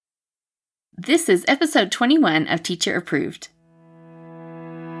This is episode 21 of Teacher Approved.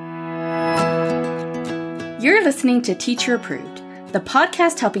 You're listening to Teacher Approved, the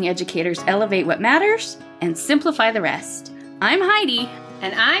podcast helping educators elevate what matters and simplify the rest. I'm Heidi.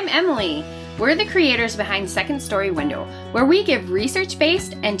 And I'm Emily. We're the creators behind Second Story Window, where we give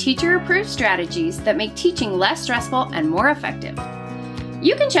research-based and teacher-approved strategies that make teaching less stressful and more effective.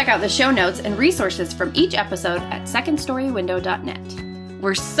 You can check out the show notes and resources from each episode at secondstorywindow.net.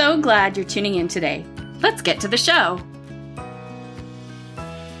 We're so glad you're tuning in today. Let's get to the show.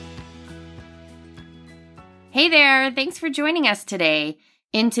 Hey there, thanks for joining us today.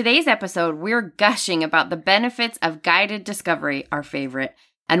 In today's episode, we're gushing about the benefits of guided discovery, our favorite,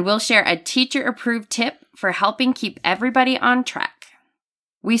 and we'll share a teacher-approved tip for helping keep everybody on track.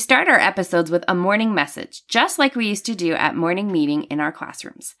 We start our episodes with a morning message, just like we used to do at morning meeting in our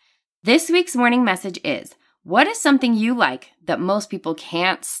classrooms. This week's morning message is, what is something you like that most people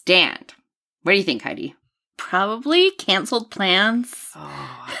can't stand? What do you think, Heidi? Probably canceled plans.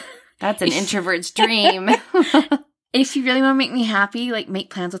 Oh, that's an introvert's dream. If you really want to make me happy, make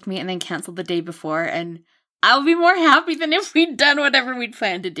plans with me and then cancel the day before, and I'll be more happy than if we'd done whatever we'd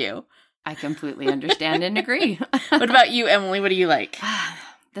planned to do. I completely understand and agree. What about you, Emily? What do you like?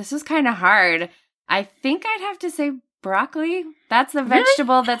 This is kind of hard. I think I'd have to say broccoli. That's the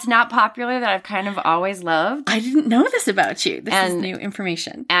vegetable that's not popular that I've kind of always loved. I didn't know this about you. This is new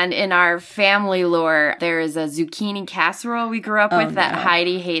information. And in our family lore, there is a zucchini casserole we grew up with that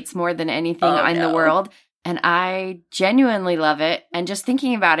Heidi hates more than anything in the world. And I genuinely love it. And just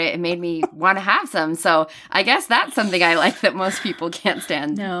thinking about it, it made me want to have some. So I guess that's something I like that most people can't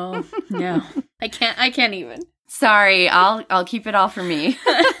stand. No. I can't even. Sorry, I'll keep it all for me.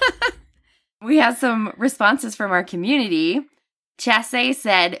 We have some responses from our community. Chasse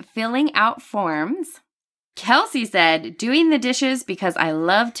said, filling out forms. Kelsey said, doing the dishes because I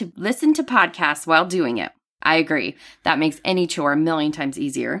love to listen to podcasts while doing it. I agree. That makes any chore a million times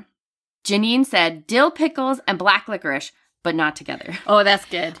easier. Janine said, dill pickles and black licorice, but not together. Oh, that's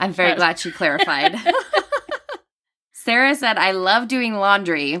good. I'm very glad she clarified. Sarah said, I love doing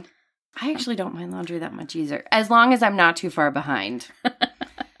laundry. I actually don't mind laundry that much either, as long as I'm not too far behind.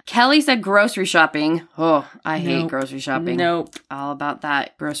 Kelly said grocery shopping. Oh, I hate grocery shopping. Nope. All about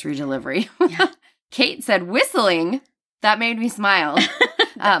that grocery delivery. Yeah. Kate said whistling. That made me smile.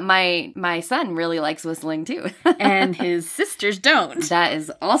 My son really likes whistling too. And his sisters don't. That is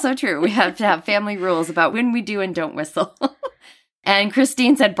also true. We have to have family rules about when we do and don't whistle. And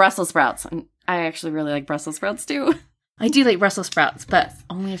Christine said Brussels sprouts. I actually really like Brussels sprouts too. I do like Brussels sprouts, but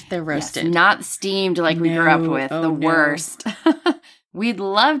only if they're roasted. Yes, not steamed like we grew up with. The worst. We'd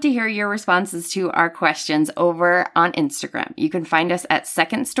love to hear your responses to our questions over on Instagram. You can find us at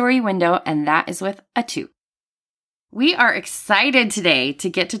Second Story Window, and that is with a 2. We are excited today to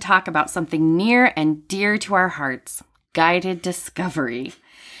get to talk about something near and dear to our hearts, guided discovery.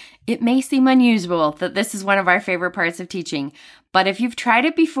 It may seem unusual that this is one of our favorite parts of teaching, but if you've tried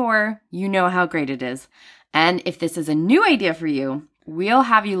it before, you know how great it is. And if this is a new idea for you, we'll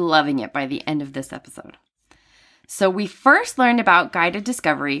have you loving it by the end of this episode. So we first learned about guided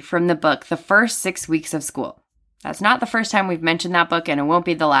discovery from the book, The First 6 Weeks of School. That's not the first time we've mentioned that book, and it won't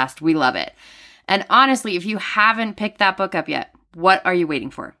be the last. We love it. And honestly, if you haven't picked that book up yet, what are you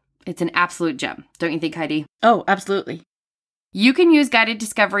waiting for? It's an absolute gem. Don't you think, Heidi? Oh, absolutely. You can use guided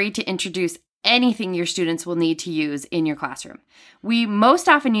discovery to introduce anything your students will need to use in your classroom. We most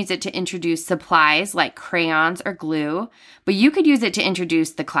often use it to introduce supplies like crayons or glue, but you could use it to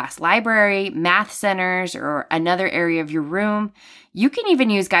introduce the class library, math centers, or another area of your room. You can even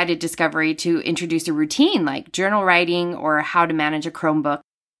use guided discovery to introduce a routine like journal writing or how to manage a Chromebook.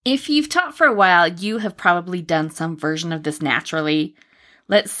 If you've taught for a while, you have probably done some version of this naturally.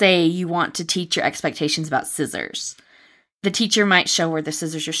 Let's say you want to teach your expectations about scissors. The teacher might show where the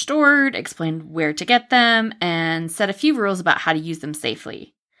scissors are stored, explain where to get them, and set a few rules about how to use them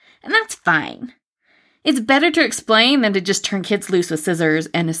safely. And that's fine. It's better to explain than to just turn kids loose with scissors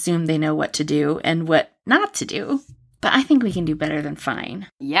and assume they know what to do and what not to do. But I think we can do better than fine.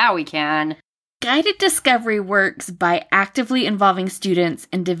 Yeah, we can. Guided discovery works by actively involving students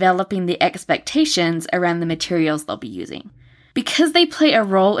in developing the expectations around the materials they'll be using. Because they play a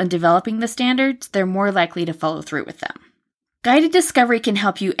role in developing the standards, they're more likely to follow through with them. Guided discovery can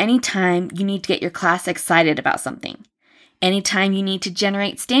help you anytime you need to get your class excited about something, anytime you need to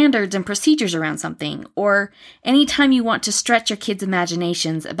generate standards and procedures around something, or anytime you want to stretch your kids'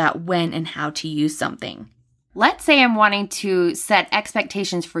 imaginations about when and how to use something. Let's say I'm wanting to set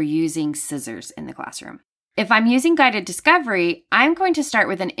expectations for using scissors in the classroom. If I'm using guided discovery, I'm going to start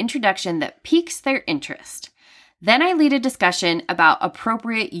with an introduction that piques their interest. Then I lead a discussion about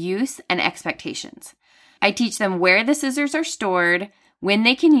appropriate use and expectations. I teach them where the scissors are stored, when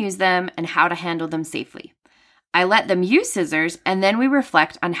they can use them, and how to handle them safely. I let them use scissors, and then we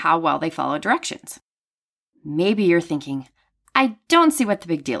reflect on how well they follow directions. Maybe you're thinking, I don't see what the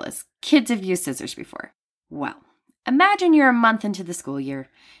big deal is. Kids have used scissors before. Well, imagine you're a month into the school year.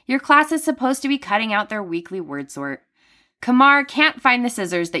 Your class is supposed to be cutting out their weekly word sort. Kamar can't find the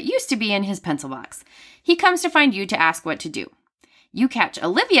scissors that used to be in his pencil box. He comes to find you to ask what to do. You catch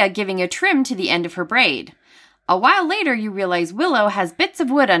Olivia giving a trim to the end of her braid. A while later, you realize Willow has bits of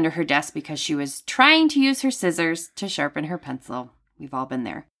wood under her desk because she was trying to use her scissors to sharpen her pencil. We've all been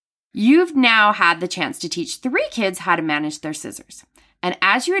there. You've now had the chance to teach 3 kids how to manage their scissors. And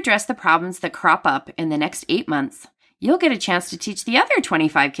as you address the problems that crop up in the next 8 months, you'll get a chance to teach the other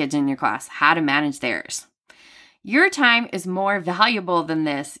 25 kids in your class how to manage theirs. Your time is more valuable than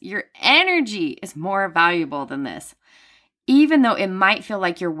this. Your energy is more valuable than this. Even though it might feel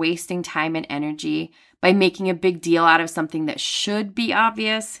like you're wasting time and energy by making a big deal out of something that should be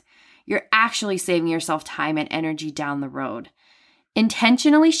obvious, you're actually saving yourself time and energy down the road.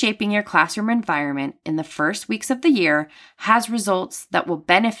 Intentionally shaping your classroom environment in the first weeks of the year has results that will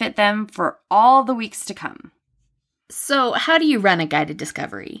benefit them for all the weeks to come. So, how do you run a guided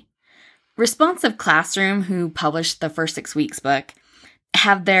discovery? Responsive Classroom, who published the First 6 Weeks book,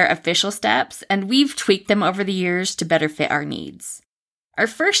 have their official steps, and we've tweaked them over the years to better fit our needs. Our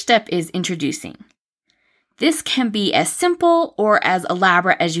first step is introducing. This can be as simple or as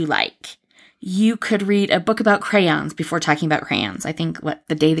elaborate as you like. You could read a book about crayons before talking about crayons. I think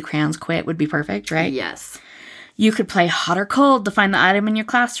The Day the Crayons Quit would be perfect, right? Yes. You could play hot or cold to find the item in your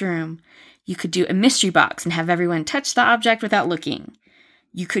classroom. You could do a mystery box and have everyone touch the object without looking.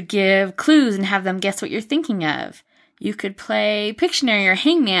 You could give clues and have them guess what you're thinking of. You could play Pictionary or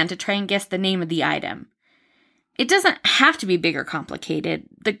Hangman to try and guess the name of the item. It doesn't have to be big or complicated.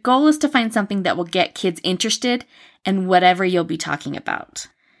 The goal is to find something that will get kids interested in whatever you'll be talking about.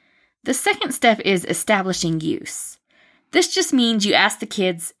 The second step is establishing use. This just means you ask the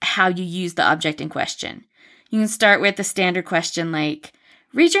kids how you use the object in question. You can start with a standard question like,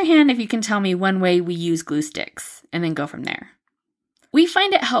 raise your hand if you can tell me one way we use glue sticks, and then go from there. We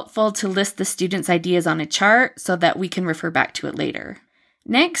find it helpful to list the students' ideas on a chart so that we can refer back to it later.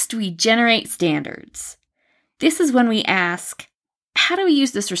 Next, we generate standards. This is when we ask, how do we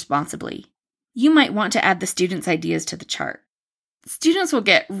use this responsibly? You might want to add the students' ideas to the chart. Students will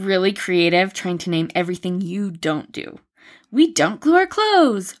get really creative trying to name everything you don't do. We don't glue our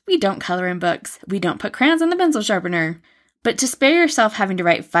clothes. We don't color in books. We don't put crayons on the pencil sharpener. But to spare yourself having to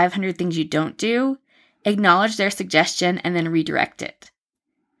write 500 things you don't do, acknowledge their suggestion and then redirect it.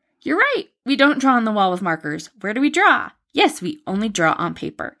 You're right. We don't draw on the wall with markers. Where do we draw? Yes, we only draw on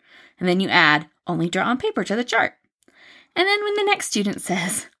paper. And then you add, only draw on paper to the chart. And then when the next student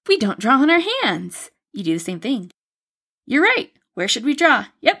says, we don't draw on our hands, you do the same thing. You're right. Where should we draw?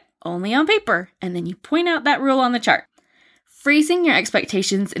 Yep, only on paper. And then you point out that rule on the chart. Phrasing your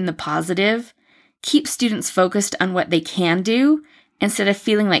expectations in the positive keeps students focused on what they can do instead of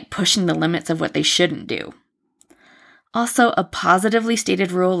feeling like pushing the limits of what they shouldn't do. Also, a positively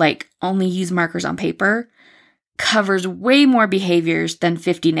stated rule like only use markers on paper covers way more behaviors than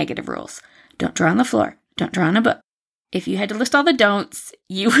 50 negative rules. Don't draw on the floor. Don't draw on a book. If you had to list all the don'ts,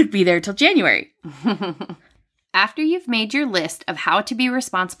 you would be there till January. After you've made your list of how to be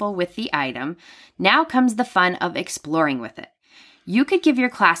responsible with the item, now comes the fun of exploring with it. You could give your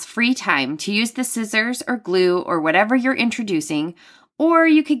class free time to use the scissors or glue or whatever you're introducing, or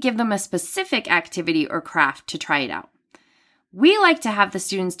you could give them a specific activity or craft to try it out. We like to have the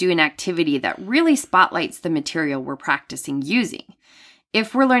students do an activity that really spotlights the material we're practicing using.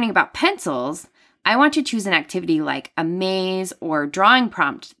 If we're learning about pencils, I want to choose an activity like a maze or drawing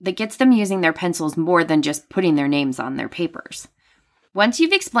prompt that gets them using their pencils more than just putting their names on their papers. Once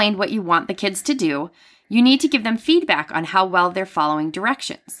you've explained what you want the kids to do, you need to give them feedback on how well they're following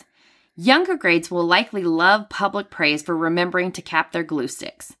directions. Younger grades will likely love public praise for remembering to cap their glue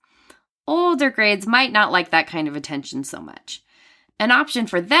sticks. Older grades might not like that kind of attention so much. An option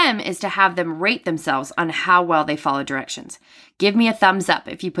for them is to have them rate themselves on how well they follow directions. Give me a thumbs up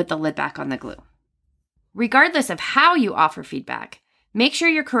if you put the lid back on the glue. Regardless of how you offer feedback, make sure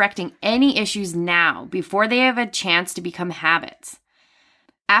you're correcting any issues now before they have a chance to become habits.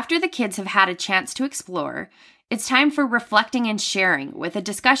 After the kids have had a chance to explore, it's time for reflecting and sharing with a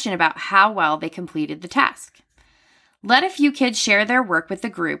discussion about how well they completed the task. Let a few kids share their work with the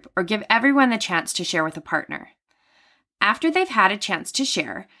group or give everyone the chance to share with a partner. After they've had a chance to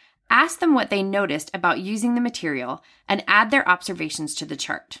share, ask them what they noticed about using the material and add their observations to the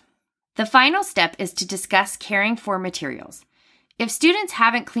chart. The final step is to discuss caring for materials. If students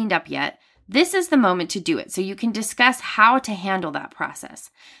haven't cleaned up yet, this is the moment to do it so you can discuss how to handle that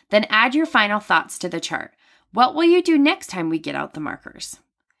process. Then add your final thoughts to the chart. What will you do next time we get out the markers?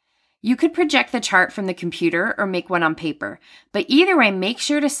 You could project the chart from the computer or make one on paper, but either way, make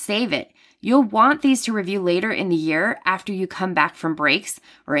sure to save it. You'll want these to review later in the year after you come back from breaks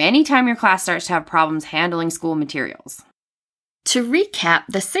or anytime your class starts to have problems handling school materials. To recap,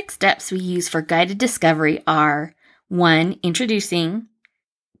 the 6 steps we use for guided discovery are 1. Introducing,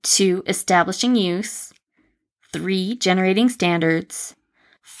 2. Establishing use, 3. Generating standards,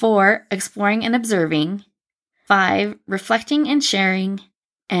 4. Exploring and observing, 5. Reflecting and sharing,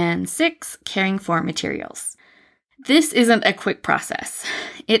 and 6. Caring for materials. This isn't a quick process.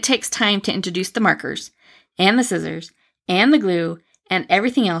 It takes time to introduce the markers, and the scissors, and the glue, and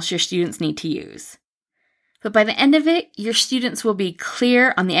everything else your students need to use. But by the end of it, your students will be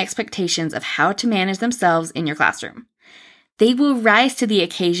clear on the expectations of how to manage themselves in your classroom. They will rise to the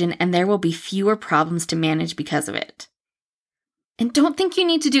occasion and there will be fewer problems to manage because of it. And don't think you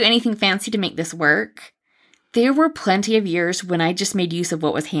need to do anything fancy to make this work. There were plenty of years when I just made use of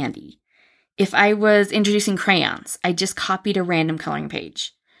what was handy. If I was introducing crayons, I just copied a random coloring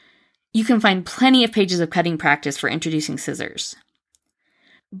page. You can find plenty of pages of cutting practice for introducing scissors.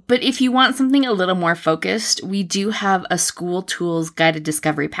 But if you want something a little more focused, we do have a School Tools Guided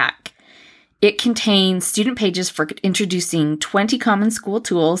Discovery Pack. It contains student pages for introducing 20 common school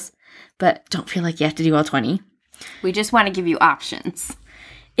tools, but don't feel like you have to do all 20. We just want to give you options.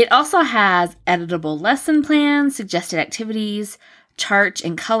 It also has editable lesson plans, suggested activities, charts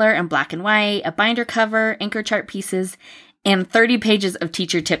in color and black and white, a binder cover, anchor chart pieces, and 30 pages of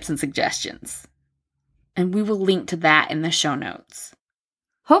teacher tips and suggestions. And we will link to that in the show notes.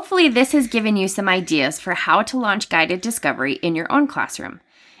 Hopefully this has given you some ideas for how to launch guided discovery in your own classroom.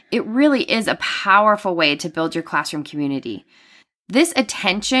 It really is a powerful way to build your classroom community. This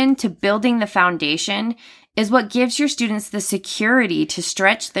attention to building the foundation is what gives your students the security to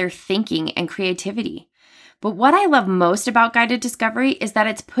stretch their thinking and creativity. But what I love most about guided discovery is that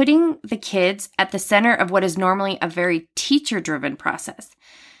it's putting the kids at the center of what is normally a very teacher-driven process.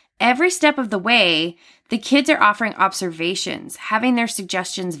 Every step of the way, the kids are offering observations, having their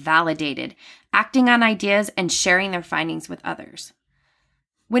suggestions validated, acting on ideas, and sharing their findings with others.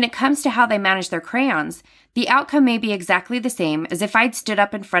 When it comes to how they manage their crayons, the outcome may be exactly the same as if I'd stood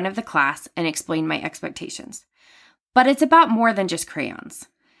up in front of the class and explained my expectations. But it's about more than just crayons.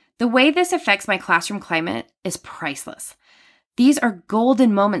 The way this affects my classroom climate is priceless. These are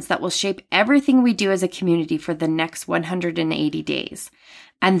golden moments that will shape everything we do as a community for the next 180 days.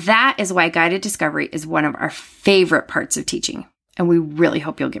 And that is why guided discovery is one of our favorite parts of teaching, and we really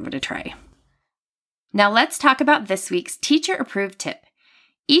hope you'll give it a try. Now let's talk about this week's teacher-approved tip.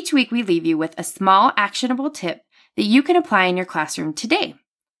 Each week we leave you with a small actionable tip that you can apply in your classroom today.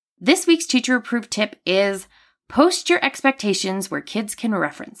 This week's teacher-approved tip is post your expectations where kids can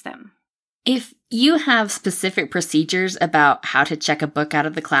reference them. If you have specific procedures about how to check a book out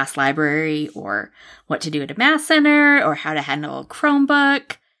of the class library, or what to do at a math center, or how to handle a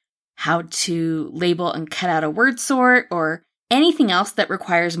Chromebook, how to label and cut out a word sort, or anything else that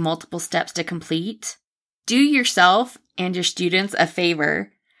requires multiple steps to complete, do yourself and your students a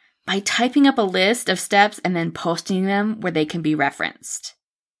favor by typing up a list of steps and then posting them where they can be referenced.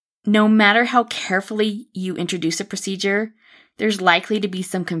 No matter how carefully you introduce a procedure, there's likely to be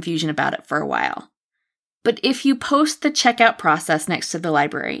some confusion about it for a while. But if you post the checkout process next to the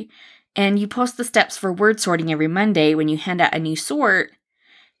library, and you post the steps for word sorting every Monday when you hand out a new sort,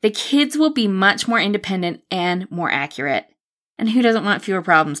 the kids will be much more independent and more accurate. And who doesn't want fewer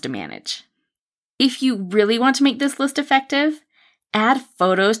problems to manage? If you really want to make this list effective, add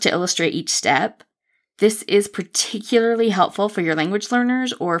photos to illustrate each step. This is particularly helpful for your language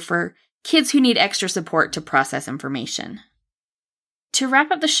learners or for kids who need extra support to process information. To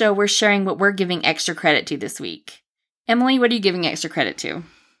wrap up the show, we're sharing what we're giving extra credit to this week. Emily, what are you giving extra credit to?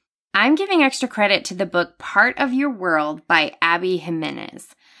 I'm giving extra credit to the book Part of Your World by Abby Jimenez.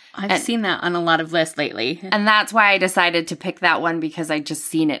 I've seen that on a lot of lists lately. And that's why I decided to pick that one, because I just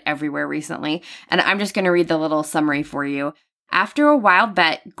seen it everywhere recently. And I'm just going to read the little summary for you. After a wild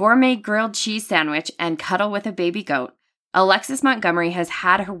bet, gourmet grilled cheese sandwich, and cuddle with a baby goat, Alexis Montgomery has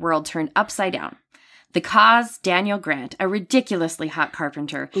had her world turned upside down. The cause, Daniel Grant, a ridiculously hot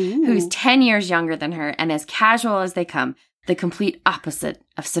carpenter who's 10 years younger than her and as casual as they come, the complete opposite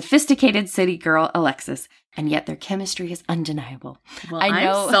of sophisticated city girl Alexis, and yet their chemistry is undeniable. Well, I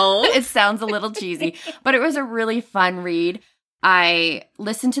know it sounds a little cheesy, but it was a really fun read. I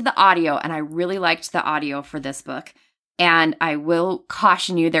listened to the audio, and I really liked the audio for this book. And I will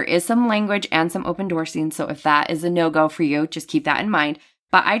caution you, there is some language and some open door scenes. So if that is a no-go for you, just keep that in mind.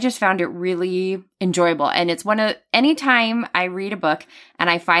 But I just found it really enjoyable. And it's anytime I read a book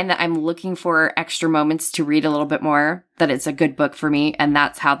and I find that I'm looking for extra moments to read a little bit more, that it's a good book for me. And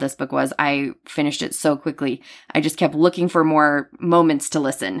that's how this book was. I finished it so quickly. I just kept looking for more moments to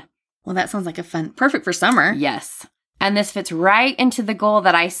listen. Well, that sounds like perfect for summer. Yes. And this fits right into the goal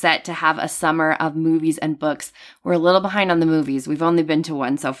that I set to have a summer of movies and books. We're a little behind on the movies. We've only been to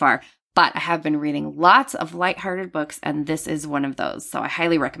one so far. But I have been reading lots of lighthearted books, and this is one of those, so I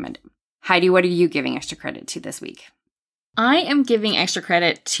highly recommend it. Heidi, what are you giving extra credit to this week? I am giving extra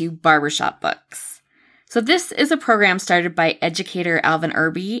credit to Barbershop Books. So this is a program started by educator Alvin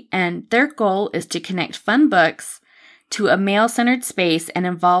Irby, and their goal is to connect fun books to a male-centered space and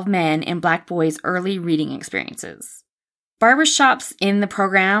involve men in Black boys' early reading experiences. Barbershops in the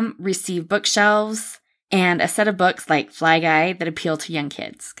program receive bookshelves and a set of books like Fly Guy that appeal to young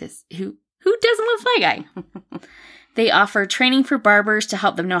kids, because who doesn't love Fly Guy? They offer training for barbers to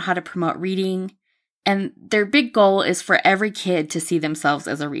help them know how to promote reading, and their big goal is for every kid to see themselves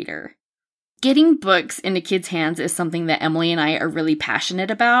as a reader. Getting books into kids' hands is something that Emily and I are really passionate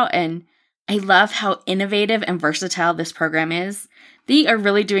about, and I love how innovative and versatile this program is. They are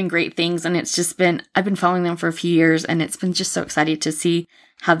really doing great things, and I've been following them for a few years, and it's been just so exciting to see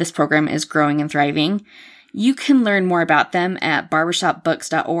how this program is growing and thriving. You can learn more about them at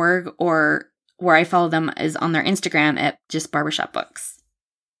barbershopbooks.org, or where I follow them is on their Instagram at just Barbershop Books.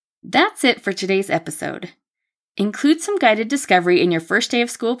 That's it for today's episode. Include some guided discovery in your first day of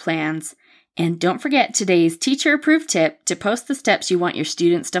school plans, and don't forget today's teacher-approved tip to post the steps you want your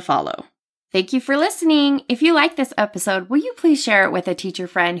students to follow. Thank you for listening. If you like this episode, will you please share it with a teacher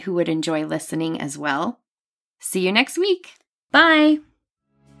friend who would enjoy listening as well? See you next week. Bye.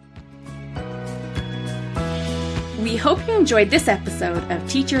 We hope you enjoyed this episode of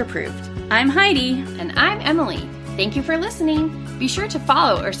Teacher Approved. I'm Heidi. And I'm Emily. Thank you for listening. Be sure to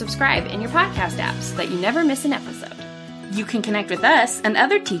follow or subscribe in your podcast apps so that you never miss an episode. You can connect with us and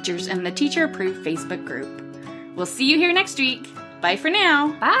other teachers in the Teacher Approved Facebook group. We'll see you here next week. Bye for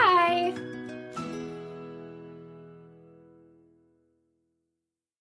now. Bye.